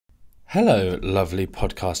Hello, lovely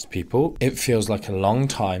podcast people. It feels like a long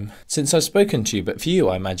time since I've spoken to you, but for you,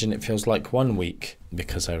 I imagine it feels like 1 week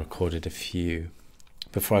because I recorded a few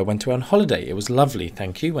before I went away on holiday. It was lovely,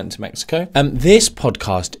 thank you. Went to Mexico. This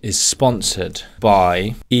podcast is sponsored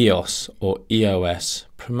by EOS or EOS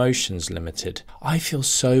Promotions Limited. I feel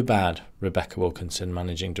so bad, Rebecca Wilkinson,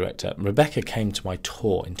 Managing Director. Rebecca came to my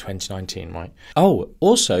tour in 2019, right? Oh,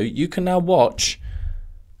 also, you can now watch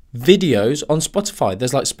videos on Spotify.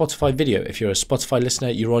 There's like Spotify video. If you're a Spotify listener,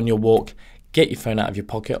 you're on your walk, get your phone out of your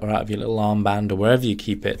pocket or out of your little armband or wherever you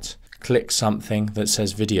keep it. Click something that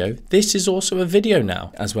says video. This is also a video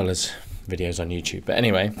now, as well as videos on YouTube. But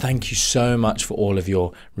anyway, thank you so much for all of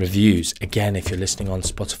your reviews. Again, if you're listening on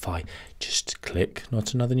Spotify, just click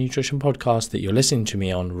Not Another Nutrition Podcast that you're listening to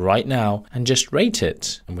me on right now and just rate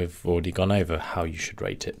it. And we've already gone over how you should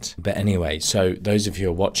rate it. But anyway, so those of you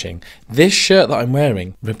who are watching, this shirt that I'm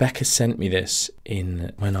wearing, Rebecca sent me this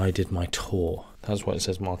when I did my tour. That's what it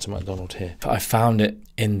says, Martin McDonald here. I found it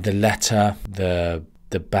in the letter, the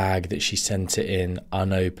bag that she sent it in,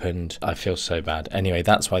 unopened. I feel so bad. Anyway,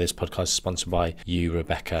 that's why this podcast is sponsored by you,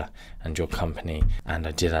 Rebecca, and your company. And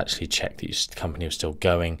I did actually check that your company was still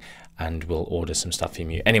going, and we'll order some stuff from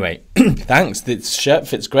you. Anyway, thanks. This shirt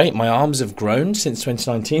fits great. My arms have grown since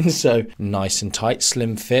 2019, so nice and tight,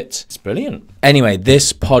 slim fit. It's brilliant. Anyway,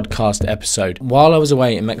 this podcast episode, while I was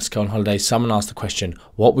away in Mexico on holiday, someone asked the question,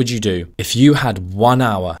 what would you do if you had 1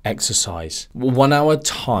 hour exercise, 1 hour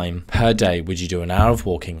time per day? Would you do an hour of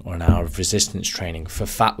walking or an hour of resistance training for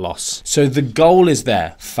fat loss? So the goal is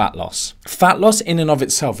there, fat loss. Fat loss in and of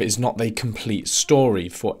itself is not the complete story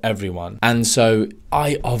for everyone. And so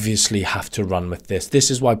I obviously have to run with this. This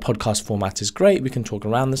is why podcast format is great. We can talk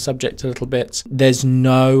around the subject a little bit. There's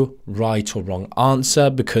no right or wrong answer,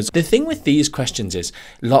 because the thing with these questions is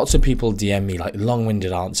lots of people DM me like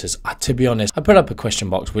long-winded answers. To be honest, I put up a question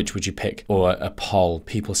box, which would you pick, or a poll.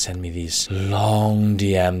 People send me these long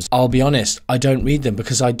DMs. I'll be honest, I don't read them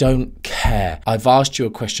because I don't care. I've asked you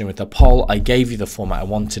a question with a poll. I gave you the format I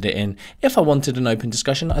wanted it in. If I wanted an open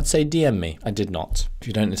discussion, I'd say DM me. I did not. If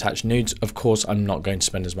you don't attach nudes, of course, I'm not going to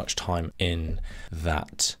spend as much time in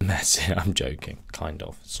that mess. I'm joking, kind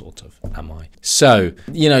of, sort of, am I? So,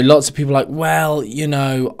 lots of people are like, well,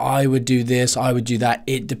 I would do this, I would do that,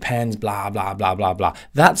 it depends, blah, blah, blah, blah, blah.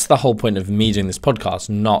 That's the whole point of me doing this podcast,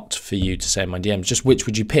 not for you to say in my DMs, just which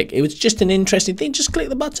would you pick? It was just an interesting thing. Just click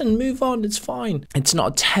the button, move on, it's fine. It's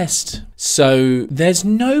not a test. So there's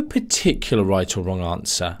no particular right or wrong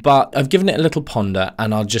answer, but I've given it a little ponder,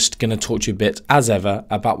 and I'm just going to talk to you a bit, as ever,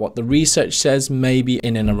 about what the research says, maybe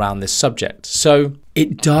in and around this subject. So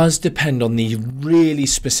it does depend on the really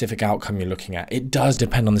specific outcome you're looking at. It does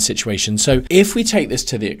depend on the situation. So if we take this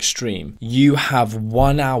to the extreme, you have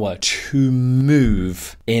 1 hour to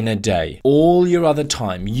move in a day. All your other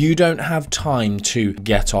time, you don't have time to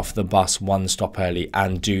get off the bus one stop early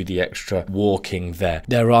and do the extra walking there.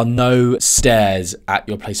 There are no stairs at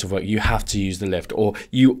your place of work. You have to use the lift, or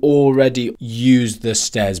you already use the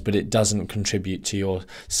stairs, but it doesn't contribute to your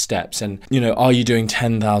steps. And, are you doing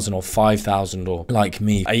 10,000 or 5,000 or like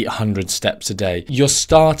me, 800 steps a day? Your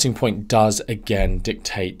starting point does again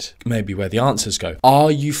dictate maybe where the answers go.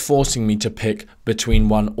 Are you forcing me to pick between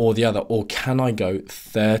one or the other, or can I go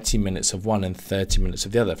 30 minutes of one and 30 minutes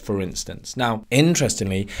of the other, for instance? Now,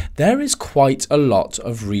 interestingly, there is quite a lot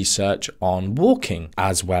of research on walking,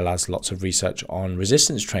 as well as lots of research on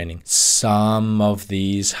resistance training. Some of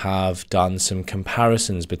these have done some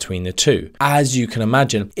comparisons between the two. As you can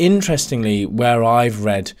imagine, interestingly, where I've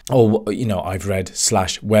read,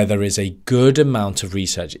 where there is a good amount of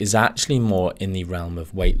research is actually more in the realm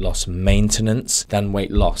of weight loss maintenance than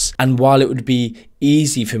weight loss. And while it would be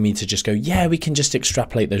easy for me to just go, yeah, we can just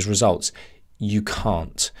extrapolate those results, you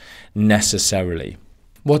can't necessarily.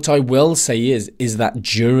 What I will say is that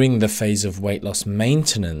during the phase of weight loss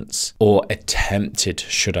maintenance, or attempted,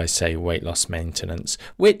 should I say, weight loss maintenance,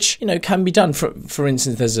 which, can be done. For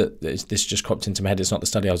instance, this just cropped into my head. It's not the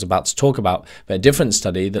study I was about to talk about, but a different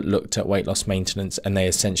study that looked at weight loss maintenance, and they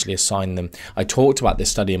essentially assigned them. I talked about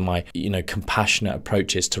this study in my, compassionate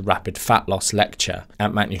approaches to rapid fat loss lecture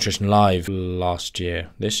at Mac Nutrition Live last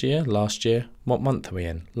year. What month are we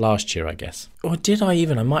in? Last year, I guess. Or did I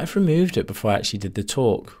even? I might have removed it before I actually did the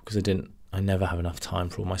talk, because I never have enough time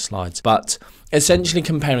for all my slides. But essentially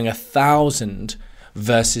comparing 1,000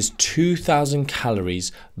 versus 2,000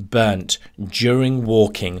 calories burnt during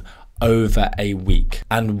walking over a week?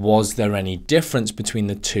 And was there any difference between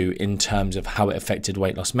the two in terms of how it affected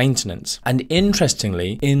weight loss maintenance? And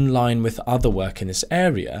interestingly, in line with other work in this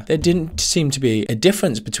area, there didn't seem to be a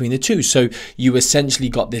difference between the two. So you essentially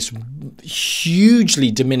got this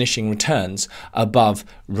hugely diminishing returns above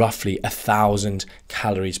roughly 1,000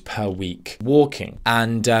 calories per week walking.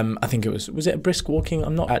 And I think it was it a brisk walking?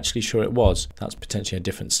 I'm not actually sure it was. That's potentially a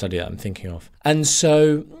different study that I'm thinking of. And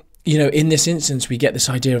so, you know, in this instance, we get this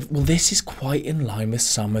idea of, well, this is quite in line with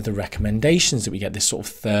some of the recommendations that we get, this sort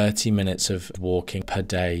of 30 minutes of walking per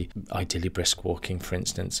day, ideally brisk walking, for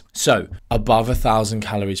instance. So above 1,000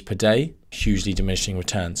 calories per day, hugely diminishing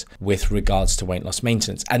returns with regards to weight loss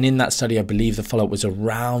maintenance. And in that study, I believe the follow-up was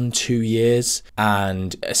around 2 years,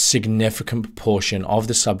 and a significant proportion of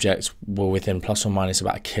the subjects were within plus or minus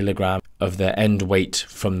about a kilogram of their end weight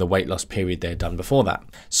from the weight loss period they had done before that.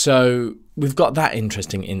 So we've got that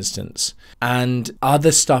interesting instance. And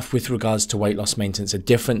other stuff with regards to weight loss maintenance, a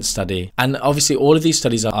different study. And obviously all of these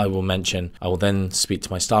studies I will mention, I will then speak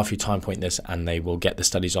to my staff who time point this, and they will get the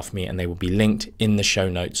studies off me, and they will be linked in the show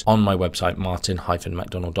notes on my website,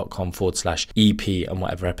 martin-mcdonald.com/EP, and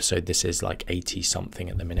whatever episode this is, like 80 something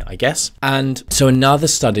at the minute, I guess. And so another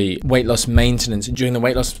study, weight loss maintenance during the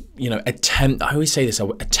weight loss, I always say this,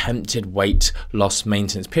 attempted weight loss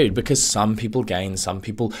maintenance period, because some people gain, some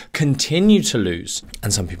people continue to lose,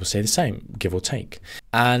 and some people stay the same, give or take.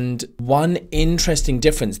 And one interesting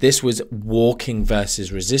difference, this was walking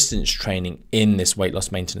versus resistance training in this weight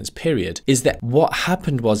loss maintenance period, is that what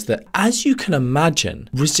happened was that, as you can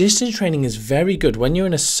imagine, resistance training is very good. When you're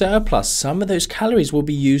in a surplus, some of those calories will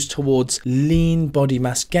be used towards lean body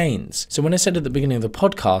mass gains. So when I said at the beginning of the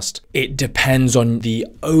podcast, it depends on the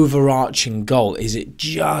overarching goal. Is it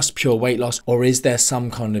just pure weight loss, or is there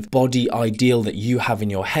some kind of body ideal that you have in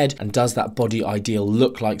your head? And does that body ideal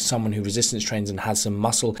look like someone who resistance trains and has some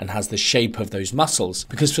muscle and has the shape of those muscles?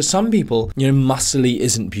 Because for some people, muscly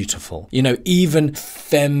isn't beautiful. Even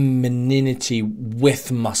femininity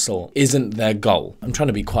with muscle isn't their goal. I'm trying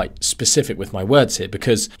to be quite specific with my words here,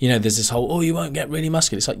 because there's this whole, you won't get really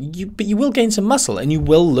muscular. It's like but you will gain some muscle, and you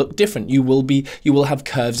will look different. You will have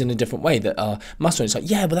curves in a different way that are muscle. It's like,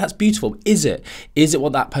 yeah, but that's beautiful. Is it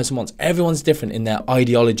what that person wants? Everyone's different in their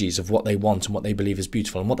ideologies of what they want and what they believe is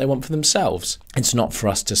beautiful and what they want for themselves. It's not for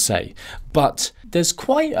us to say. But there's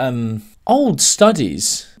quite old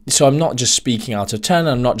studies. So I'm not just speaking out of turn.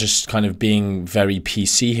 I'm not just kind of being very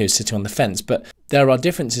PC here, sitting on the fence. But there are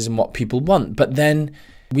differences in what people want. But then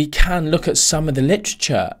we can look at some of the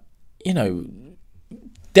literature,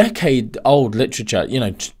 decade-old literature,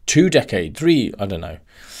 2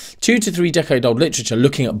 to 3 decade old literature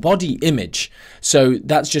looking at body image. So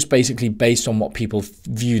that's just basically based on what people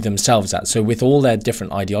view themselves as. So with all their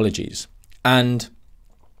different ideologies. And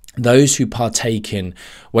those who partake in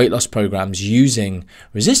weight loss programs using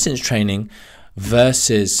resistance training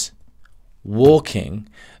versus walking,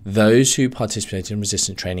 those who participated in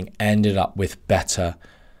resistance training ended up with better,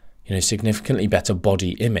 significantly better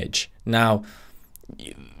body image. Now,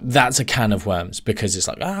 that's a can of worms, because it's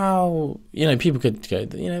like, people could go,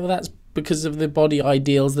 well, that's because of the body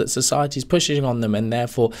ideals that society's pushing on them, and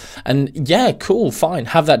therefore, and yeah, cool, fine,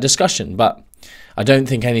 have that discussion. But I don't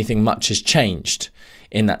think anything much has changed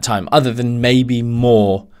in that time, other than maybe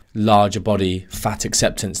more larger body fat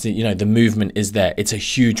acceptance. The movement is there. It's a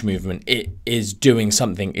huge movement. It is doing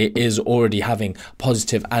something. It is already having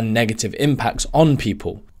positive and negative impacts on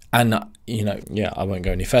people. And, I won't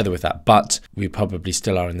go any further with that, but we probably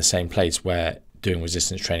still are in the same place where doing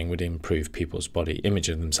resistance training would improve people's body image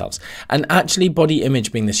of themselves. And actually, body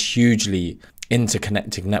image being this hugely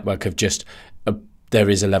interconnected network of just there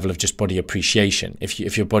is a level of just body appreciation.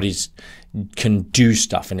 If your body's can do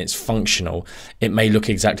stuff and it's functional, it may look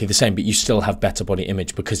exactly the same, but you still have better body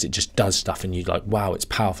image because it just does stuff, and you're like, wow, it's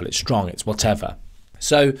powerful, it's strong, it's whatever.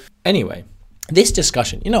 So anyway, this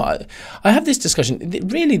discussion, I have this discussion.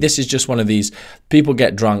 Really, this is just one of these, people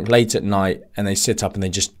get drunk late at night and they sit up and they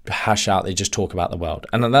just hash out, they just talk about the world.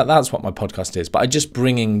 And that's what my podcast is. But I'm just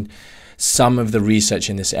bringing some of the research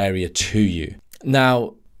in this area to you.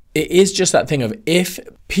 Now, it is just that thing of, if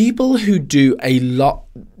people who do a lot,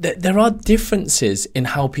 there are differences in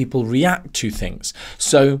how people react to things.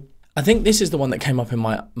 So I think this is the one that came up in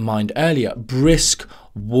my mind earlier, brisk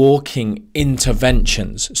walking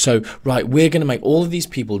interventions. So, right, we're going to make all of these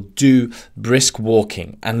people do brisk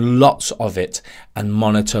walking and lots of it, and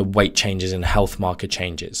monitor weight changes and health marker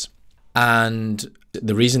changes. And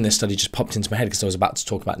the reason this study just popped into my head, because I was about to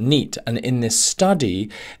talk about NEAT. And in this study,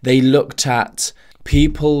 they looked at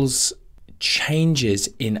people's changes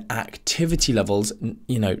in activity levels,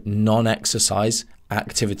 non-exercise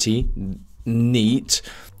activity, NEAT,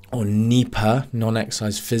 or NEPA,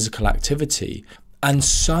 non-exercise physical activity. And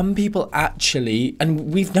some people actually,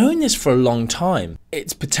 and we've known this for a long time,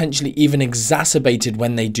 it's potentially even exacerbated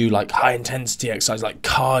when they do like high intensity exercise, like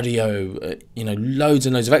cardio, loads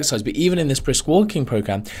and loads of exercise. But even in this brisk walking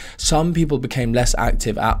program, some people became less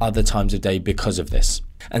active at other times of day because of this.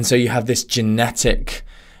 And so you have this genetic,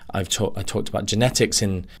 I talked about genetics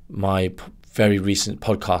in my very recent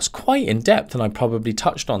podcast quite in depth, and I probably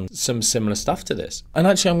touched on some similar stuff to this. And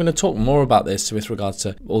actually I'm going to talk more about this with regards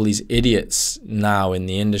to all these idiots now in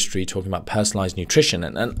the industry talking about personalized nutrition,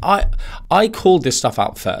 and I called this stuff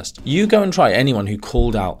out first. You go and try anyone who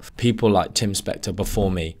called out people like Tim Spector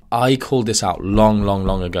before me. I called this out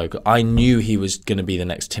long ago. I knew he was going to be the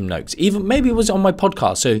next Tim Noakes. Even maybe it was on my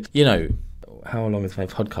podcast. So, how long has my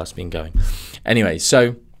podcast been going? Anyway,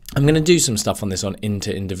 so I'm going to do some stuff on this on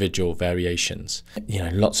individual variations.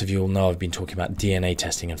 Lots of you will know I've been talking about DNA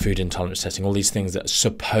testing and food intolerance testing, all these things that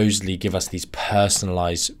supposedly give us this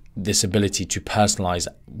ability to personalize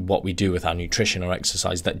what we do with our nutrition or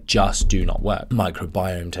exercise that just do not work.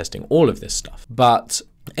 Microbiome testing, all of this stuff. But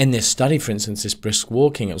in this study, for instance, this brisk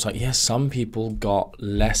walking, it was like, yes, some people got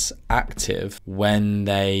less active when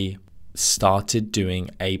they started doing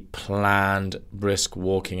a planned brisk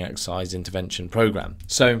walking exercise intervention program.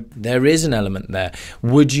 So there is an element there.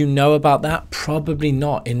 Would you know about that? Probably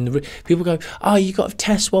not. People go, you got to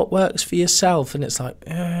test what works for yourself, and it's like,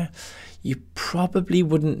 you probably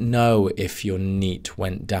wouldn't know if your NEAT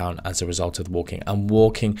went down as a result of walking. And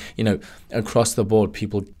walking, across the board,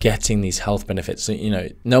 people getting these health benefits. So,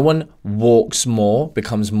 no one walks more,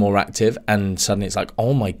 becomes more active, and suddenly it's like,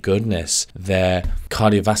 oh my goodness, their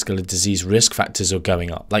cardiovascular disease risk factors are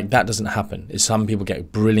going up. Like, that doesn't happen. Some people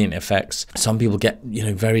get brilliant effects. Some people get,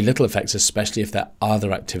 very little effects, especially if there are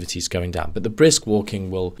other activities going down. But the brisk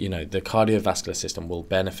walking will, the cardiovascular system will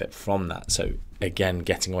benefit from that. So again,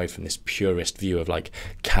 getting away from this purist view of like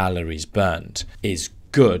calories burned is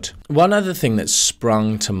good. One other thing that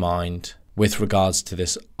sprung to mind with regards to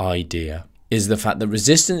this idea is the fact that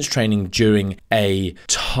resistance training during a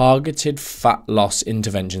targeted fat loss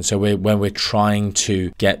intervention, so when we're trying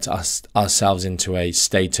to get ourselves into a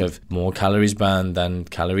state of more calories burned than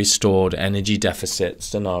calories stored, energy deficit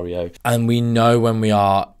scenario, and we know when we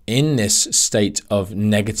are in this state of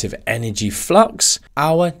negative energy flux,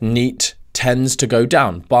 our NEAT tends to go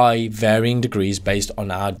down by varying degrees based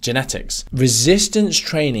on our genetics. Resistance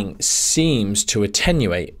training seems to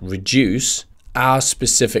attenuate, reduce our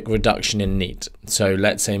specific reduction in NEAT. So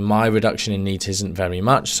let's say my reduction in NEAT isn't very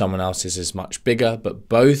much, someone else's is much bigger, but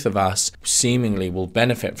both of us seemingly will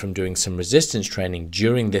benefit from doing some resistance training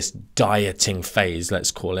during this dieting phase,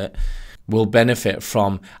 let's call it, will benefit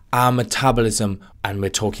from our metabolism, and we're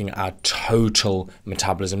talking our total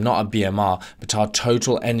metabolism, not a BMR, but our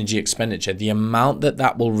total energy expenditure. The amount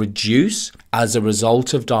that will reduce as a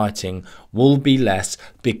result of dieting will be less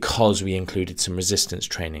because we included some resistance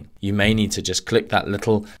training. You may need to just click that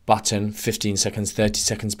little button, 15 seconds, 30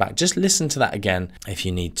 seconds back. Just listen to that again if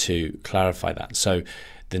you need to clarify that. So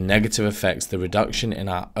the negative effects, the reduction in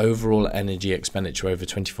our overall energy expenditure over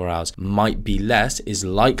 24 hours might be less, is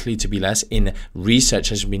likely to be less. In research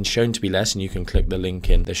has been shown to be less, and you can click the link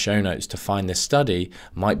in the show notes to find this study,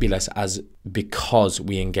 might be less because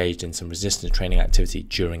we engaged in some resistance training activity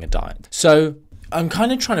during a diet. So I'm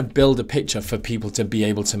kind of trying to build a picture for people to be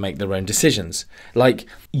able to make their own decisions. Like,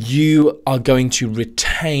 you are going to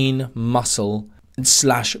retain muscle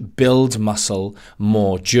 / build muscle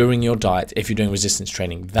more during your diet if you're doing resistance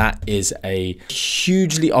training. That is a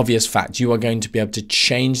hugely obvious fact. You are going to be able to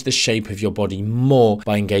change the shape of your body more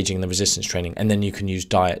by engaging in the resistance training, and then you can use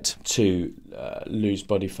diet to lose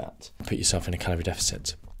body fat, put yourself in a calorie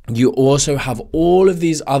deficit. You also have all of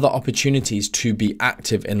these other opportunities to be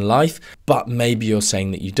active in life, but maybe you're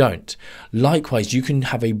saying that you don't. Likewise, you can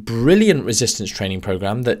have a brilliant resistance training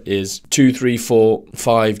program that is 2, 3, 4,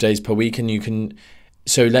 5 days per week, and you can,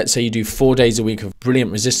 so let's say you do 4 days a week of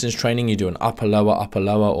brilliant resistance training. You do an upper, lower,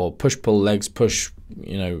 or push-pull legs, push,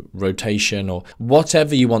 rotation, or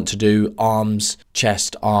whatever you want to do, arms,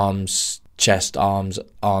 chest, arms, chest, arms,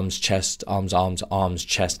 arms, chest, arms,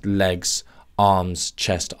 chest, legs, arms,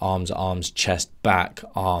 chest, arms, chest, back,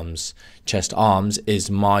 arms, chest, arms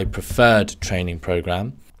is my preferred training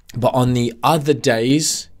program. But on the other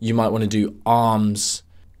days, you might want to do arms,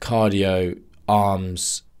 cardio,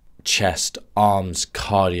 arms, chest, arms,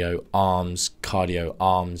 cardio,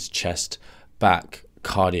 arms, chest, back,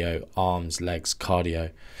 cardio, arms, legs,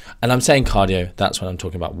 cardio. And I'm saying cardio, that's when I'm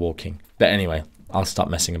talking about walking. But anyway, I'll stop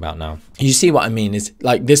messing about now. You see what I mean? Is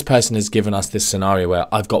like, this person has given us this scenario where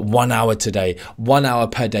I've got 1 hour today, 1 hour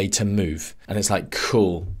per day to move. And it's like,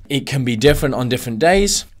 cool. It can be different on different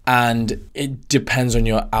days. And it depends on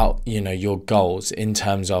your goals in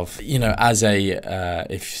terms of, as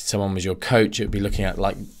if someone was your coach, it would be looking at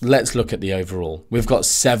like, let's look at the overall. We've got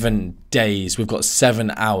 7 days, we've got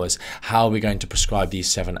 7 hours. How are we going to prescribe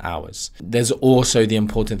these 7 hours? There's also the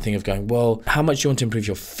important thing of going, well, how much do you want to improve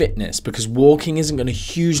your fitness? Because walking isn't going to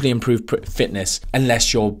hugely improve fitness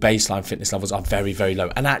unless your baseline fitness levels are very, very low.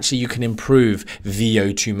 And actually you can improve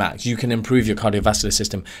VO2 max. You can improve your cardiovascular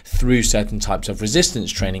system through certain types of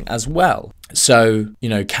resistance training as well. So,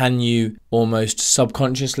 can you almost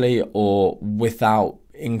subconsciously or without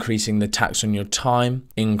increasing the tax on your time,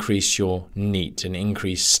 increase your NEAT and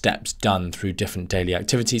increase steps done through different daily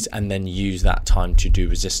activities, and then use that time to do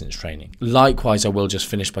resistance training. Likewise, I will just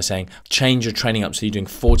finish by saying, change your training up so you're doing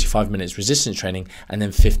 45 minutes resistance training and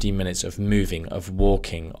then 15 minutes of moving, of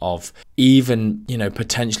walking, of even,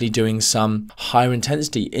 potentially doing some higher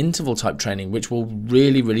intensity interval type training, which will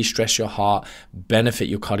really, really stress your heart, benefit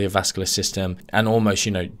your cardiovascular system, and almost,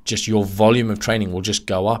 just your volume of training will just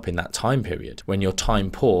go up in that time period. When your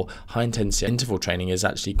time poor, high intensity interval training is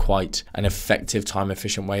actually quite an effective, time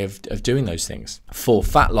efficient way of doing those things. For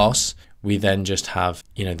fat loss, we then just have,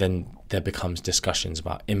 then there becomes discussions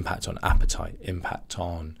about impact on appetite, impact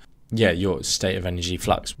on your state of energy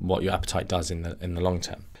flux, what your appetite does in the long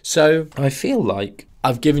term. So I feel like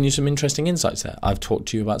I've given you some interesting insights there. I've talked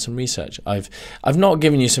to you about some research. I've not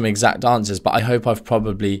given you some exact answers, but I hope I've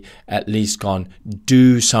probably at least gone,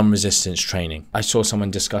 do some resistance training. I saw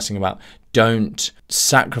someone discussing about don't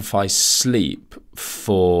sacrifice sleep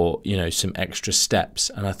for, some extra steps.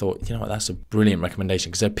 And I thought, that's a brilliant recommendation,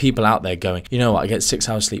 because there are people out there going, I get 6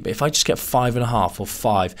 hours sleep, but if I just get 5.5 or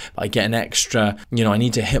 5, I get an extra, I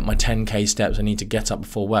need to hit my 10K steps, I need to get up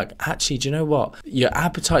before work. Actually, do you know what? Your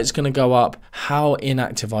appetite's going to go up. How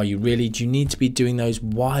inactive are you really? Do you need to be doing those?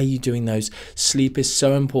 Why are you doing those? Sleep is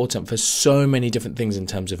so important for so many different things in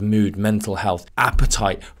terms of mood, mental health,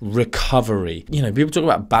 appetite, recovery. People talk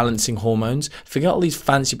about balancing hormones. Forget all these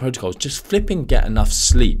fancy protocols. Just flipping get enough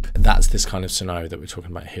sleep. That's this kind of scenario that we're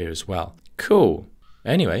talking about here as well. Cool.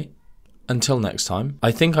 Anyway, until next time,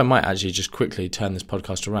 I think I might actually just quickly turn this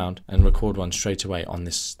podcast around and record one straight away on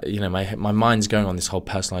this. My mind's going on this whole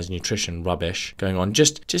personalized nutrition rubbish going on.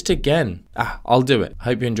 Just again, I'll do it. I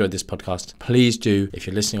hope you enjoyed this podcast. Please do, if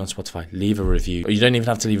you're listening on Spotify, leave a review. Or you don't even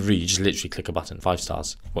have to leave a review. You just literally click a button, 5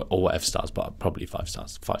 stars or whatever stars, but probably 5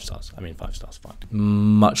 stars. 5 stars. 5 stars, fine.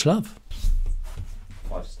 Much love.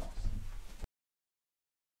 5 stars.